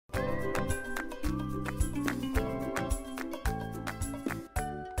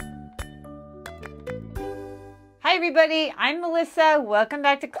everybody, I'm Melissa. Welcome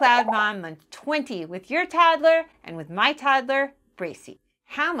back to Cloudmom month 20 with your toddler and with my toddler, Bracy.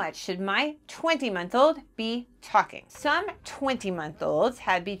 How much should my 20-month-old be talking? Some 20-month-olds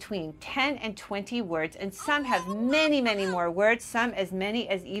have between 10 and 20 words, and some have many, many more words, some as many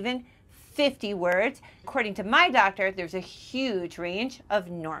as even 50 words. According to my doctor, there's a huge range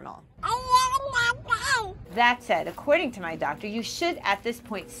of normal. That said, according to my doctor, you should at this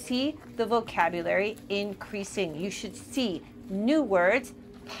point see the vocabulary increasing. You should see new words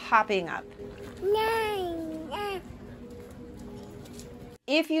popping up.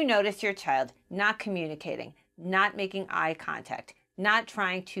 If you notice your child not communicating, not making eye contact, not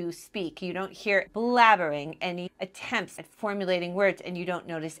trying to speak, you don't hear blabbering, any attempts at formulating words, and you don't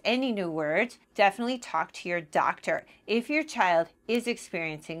notice any new words, definitely talk to your doctor. If your child is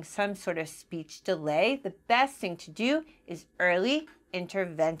experiencing some sort of speech delay, the best thing to do is early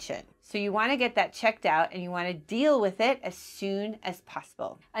intervention. So you want to get that checked out and you want to deal with it as soon as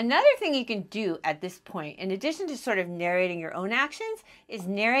possible. Another thing you can do at this point, in addition to sort of narrating your own actions, is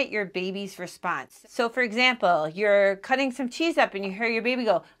narrate your baby's response. So for example, you're cutting some cheese up and you hear your baby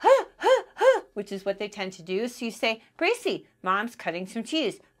go, huh, huh, huh, which is what they tend to do. So you say, Bracy, Mom's cutting some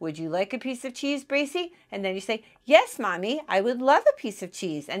cheese. Would you like a piece of cheese, Bracy? And then you say, yes, Mommy, I would love a piece of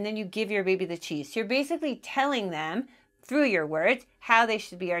cheese. And then you give your baby the cheese. So you're basically telling them through your words how they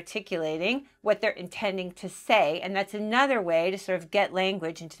should be articulating what they're intending to say. And that's another way to sort of get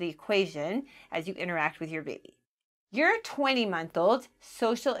language into the equation as you interact with your baby. Your 20-month-old's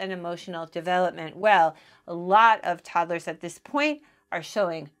social and emotional development. Well, a lot of toddlers at this point are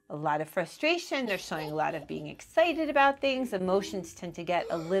showing a lot of frustration. They're showing a lot of being excited about things. Emotions tend to get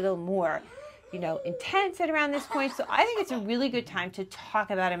a little more intense at around this point. So I think it's a really good time to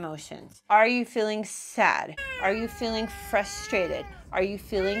talk about emotions. Are you feeling sad? Are you feeling frustrated? Are you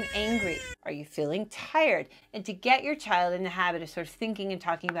feeling angry? Are you feeling tired? And to get your child in the habit of sort of thinking and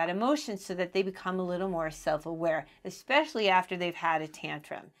talking about emotions so that they become a little more self-aware, especially after they've had a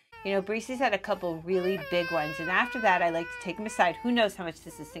tantrum. Bracy's had a couple really big ones, and after that I like to take him aside. Who knows how much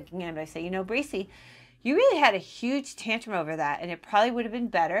this is sinking in, but I say, Bracy, you really had a huge tantrum over that, and it probably would have been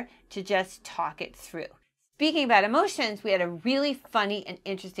better to just talk it through. Speaking about emotions, we had a really funny and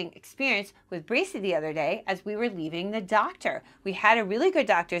interesting experience with Bracy the other day as we were leaving the doctor. We had a really good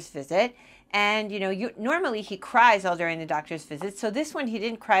doctor's visit, and normally he cries all during the doctor's visit, so this one he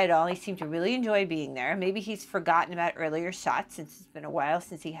didn't cry at all. He seemed to really enjoy being there. Maybe he's forgotten about earlier shots since it's been a while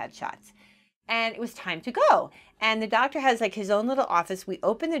since he had shots. And it was time to go. And the doctor has like his own little office. We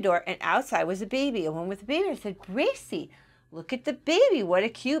opened the door and outside was a baby, a woman with a baby. I said, Bracy, look at the baby. What a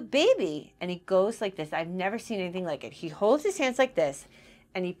cute baby. And he goes like this. I've never seen anything like it. He holds his hands like this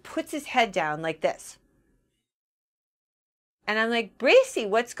and he puts his head down like this. And I'm like, Bracy,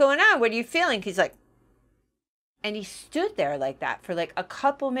 what's going on? What are you feeling? He's like, and he stood there like that for like a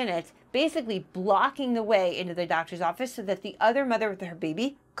couple minutes, basically blocking the way into the doctor's office so that the other mother with her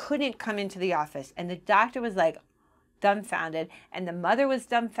baby couldn't come into the office. And the doctor was like dumbfounded, and the mother was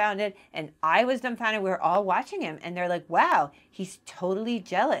dumbfounded, and I was dumbfounded. We were all watching him, and they're like, wow, he's totally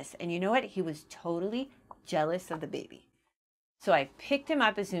jealous. And you know what? He was totally jealous of the baby. So I picked him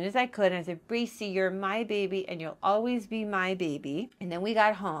up as soon as I could, and I said, Bracy, you're my baby, and you'll always be my baby. And then we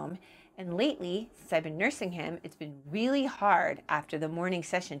got home. And lately, since I've been nursing him, it's been really hard after the morning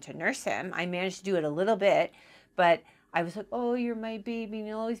session to nurse him. I managed to do it a little bit, but I was like, oh, you're my baby, and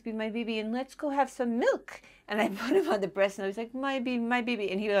you'll always be my baby, and let's go have some milk. And I put him on the breast, and I was like, my baby.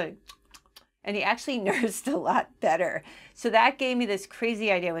 And he was like, and he actually nursed a lot better. So that gave me this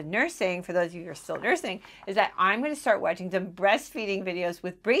crazy idea with nursing, for those of you who are still nursing, is that I'm going to start watching some breastfeeding videos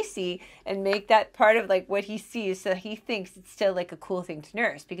with Bracy and make that part of like what he sees, so he thinks it's still like a cool thing to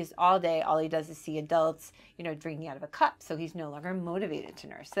nurse, because all day all he does is see adults, drinking out of a cup. So he's no longer motivated to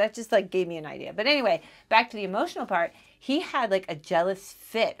nurse. So that just like gave me an idea. But anyway, back to the emotional part. He had like a jealous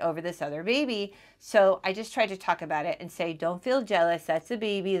fit over this other baby. So I just tried to talk about it and say, don't feel jealous. That's a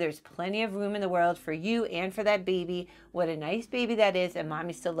baby. There's plenty of room in the world for you and for that baby. What a nice baby that is. And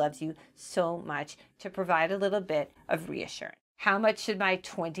Mommy still loves you so much, to provide a little bit of reassurance. How much should my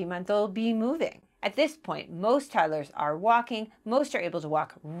 20-month-old be moving? At this point, most toddlers are walking. Most are able to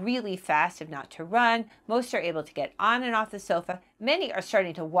walk really fast, if not to run. Most are able to get on and off the sofa. Many are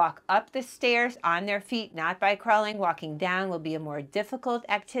starting to walk up the stairs on their feet, not by crawling. Walking down will be a more difficult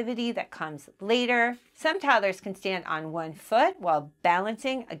activity that comes later. Some toddlers can stand on one foot while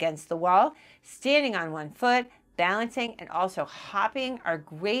balancing against the wall. Standing on one foot, balancing, and also hopping are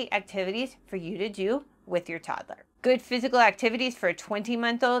great activities for you to do with your toddler. Good physical activities for a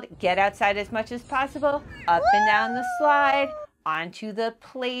 20-month-old. Get outside as much as possible. Up and down the slide. onto the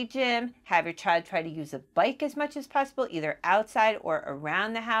play gym. Have your child try to use a bike as much as possible, either outside or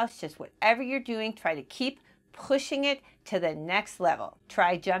around the house. Just whatever you're doing, try to keep pushing it to the next level.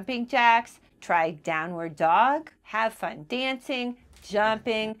 Try jumping jacks, try downward dog, have fun dancing,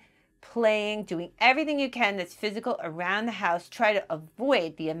 jumping, playing, doing everything you can that's physical around the house. Try to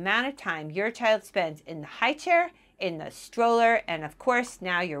avoid the amount of time your child spends in the high chair, in the stroller, and of course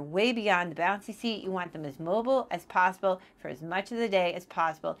now you're way beyond the bouncy seat. You want them as mobile as possible for as much of the day as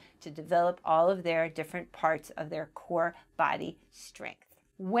possible to develop all of their different parts of their core body strength.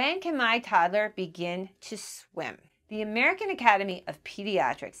 When can my toddler begin to swim? The American Academy of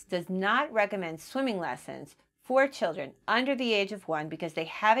Pediatrics does not recommend swimming lessons for children under the age of 1 because they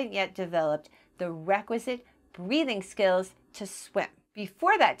haven't yet developed the requisite breathing skills to swim.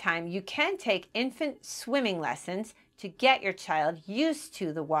 Before that time, you can take infant swimming lessons to get your child used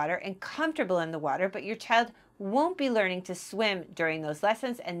to the water and comfortable in the water, but your child won't be learning to swim during those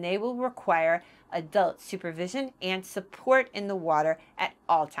lessons, and they will require adult supervision and support in the water at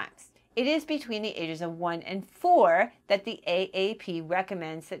all times. It is between the ages of 1 and 4 that the AAP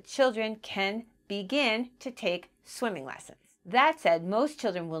recommends that children can begin to take swimming lessons. That said, most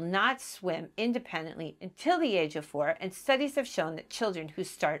children will not swim independently until the age of 4, and studies have shown that children who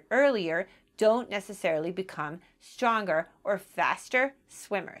start earlier don't necessarily become stronger or faster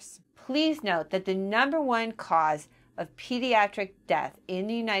swimmers. Please note that the #1 cause of pediatric death in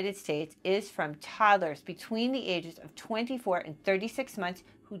the United States is from toddlers between the ages of 24 and 36 months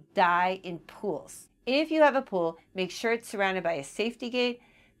who die in pools. If you have a pool, make sure it's surrounded by a safety gate.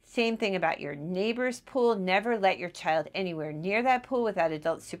 Same thing about your neighbor's pool. Never let your child anywhere near that pool without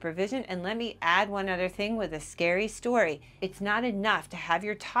adult supervision. And let me add one other thing with a scary story. It's not enough to have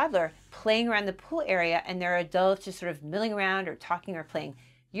your toddler playing around the pool area and there are adults just sort of milling around or talking or playing.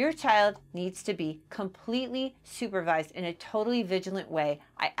 Your child needs to be completely supervised in a totally vigilant way.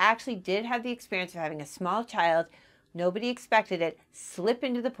 I actually did have the experience of having a small child. Nobody expected it, slip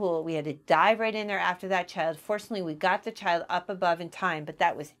into the pool. We had to dive right in there after that child. Fortunately, we got the child up above in time, but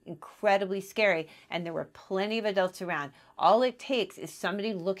that was incredibly scary, and there were plenty of adults around. All it takes is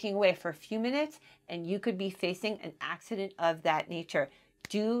somebody looking away for a few minutes, and you could be facing an accident of that nature.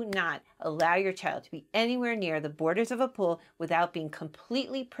 Do not allow your child to be anywhere near the borders of a pool without being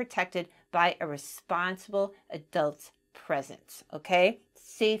completely protected by a responsible adult's presence, okay?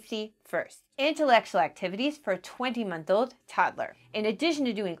 Safety first. Intellectual activities for a 20-month-old toddler. In addition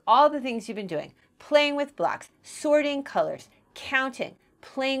to doing all the things you've been doing, playing with blocks, sorting colors, counting,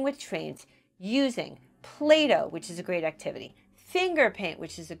 playing with trains, using Play-Doh, which is a great activity, finger paint,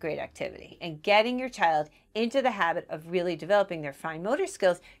 which is a great activity, and getting your child into the habit of really developing their fine motor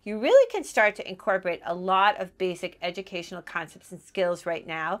skills, you really can start to incorporate a lot of basic educational concepts and skills right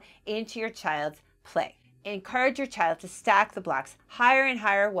now into your child's play. Encourage your child to stack the blocks higher and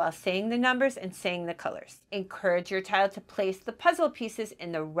higher while saying the numbers and saying the colors. Encourage your child to place the puzzle pieces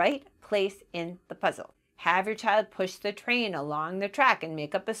in the right place in the puzzle. Have your child push the train along the track and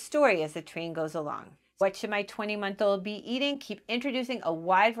make up a story as the train goes along. What should my 20-month-old be eating? Keep introducing a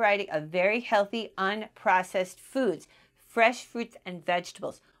wide variety of very healthy, unprocessed foods, fresh fruits and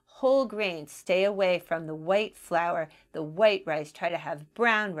vegetables, whole grains. Stay away from the white flour, the white rice. Try to have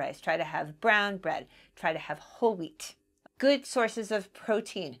brown rice. Try to have brown bread. Try to have whole wheat. Good sources of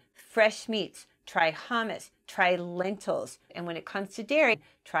protein, fresh meats. Try hummus. Try lentils. And when it comes to dairy,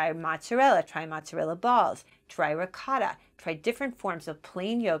 try mozzarella balls. Try ricotta. Try different forms of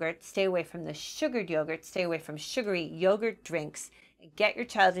plain yogurt. Stay away from the sugared yogurt. Stay away from sugary yogurt drinks. And get your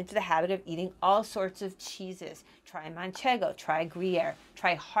child into the habit of eating all sorts of cheeses. Try manchego. Try Gruyere.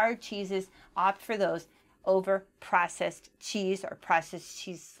 Try hard cheeses. Opt for those over processed cheese or processed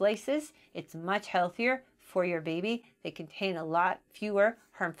cheese slices. It's much healthier for your baby. They contain a lot fewer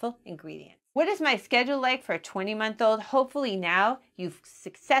harmful ingredients. What is my schedule like for a 20-month-old? Hopefully now you've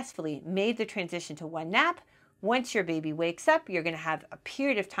successfully made the transition to one nap. Once your baby wakes up, you're going to have a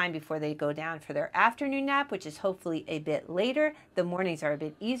period of time before they go down for their afternoon nap, which is hopefully a bit later. The mornings are a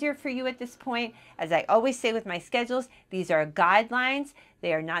bit easier for you at this point. As I always say with my schedules, these are guidelines.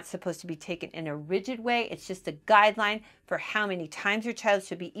 They are not supposed to be taken in a rigid way. It's just a guideline for how many times your child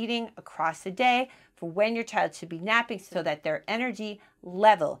should be eating across the day, for when your child should be napping so that their energy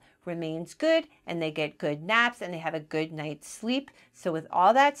level remains good and they get good naps and they have a good night's sleep. So with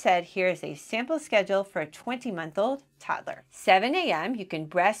all that said, here is a sample schedule for a 20-month-old toddler. 7 a.m. you can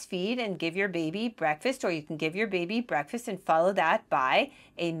breastfeed and give your baby breakfast, or you can give your baby breakfast and follow that by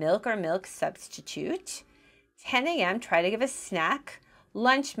a milk or milk substitute. 10 a.m. try to give a snack.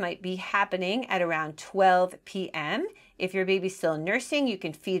 Lunch might be happening at around 12 p.m. If your baby's still nursing, you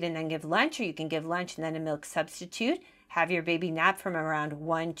can feed and then give lunch, or you can give lunch and then a milk substitute. Have your baby nap from around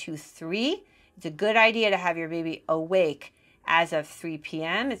 1 to 3. It's a good idea to have your baby awake as of 3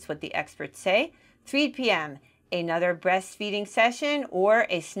 p.m. It's what the experts say. 3 p.m., another breastfeeding session or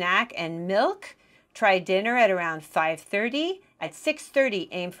a snack and milk. Try dinner at around 5:30. At 6:30,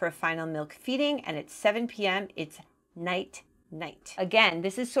 aim for a final milk feeding. And at 7 p.m., it's night. Again,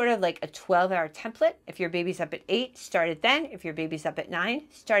 this is sort of like a 12-hour template. If your baby's up at 8, start it then. If your baby's up at 9,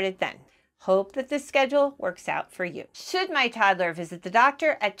 start it then. Hope that this schedule works out for you. Should my toddler visit the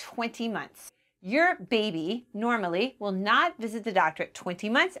doctor at 20 months? Your baby normally will not visit the doctor at 20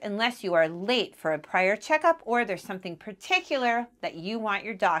 months unless you are late for a prior checkup or there's something particular that you want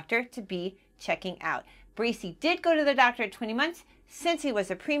your doctor to be checking out. Bracey did go to the doctor at 20 months since he was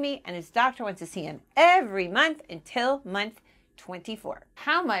a preemie, and his doctor wants to see him every month until month 24.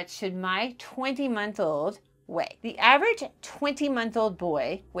 How much should my 20-month-old weigh? The average 20-month-old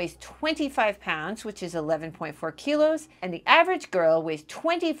boy weighs 25 pounds, which is 11.4 kilos, and the average girl weighs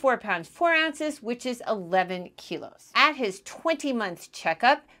 24 pounds 4 ounces, which is 11 kilos. At his 20-month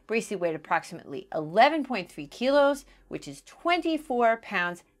checkup, Bracey weighed approximately 11.3 kilos, which is 24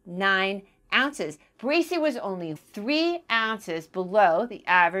 pounds 9 ounces. Bracey was only 3 ounces below the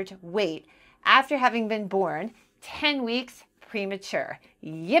average weight after having been born 10 weeks premature.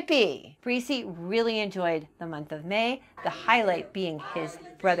 Yippee! Bracey really enjoyed the month of May, the highlight being his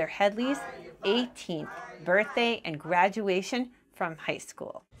brother Headley's 18th birthday and graduation from high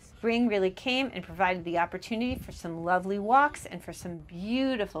school. Spring really came and provided the opportunity for some lovely walks and for some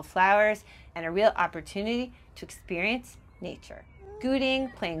beautiful flowers and a real opportunity to experience nature. Scooting,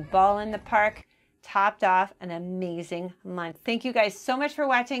 playing ball in the park, topped off an amazing month. Thank you guys so much for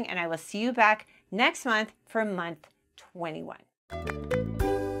watching, and I will see you back next month for month 21.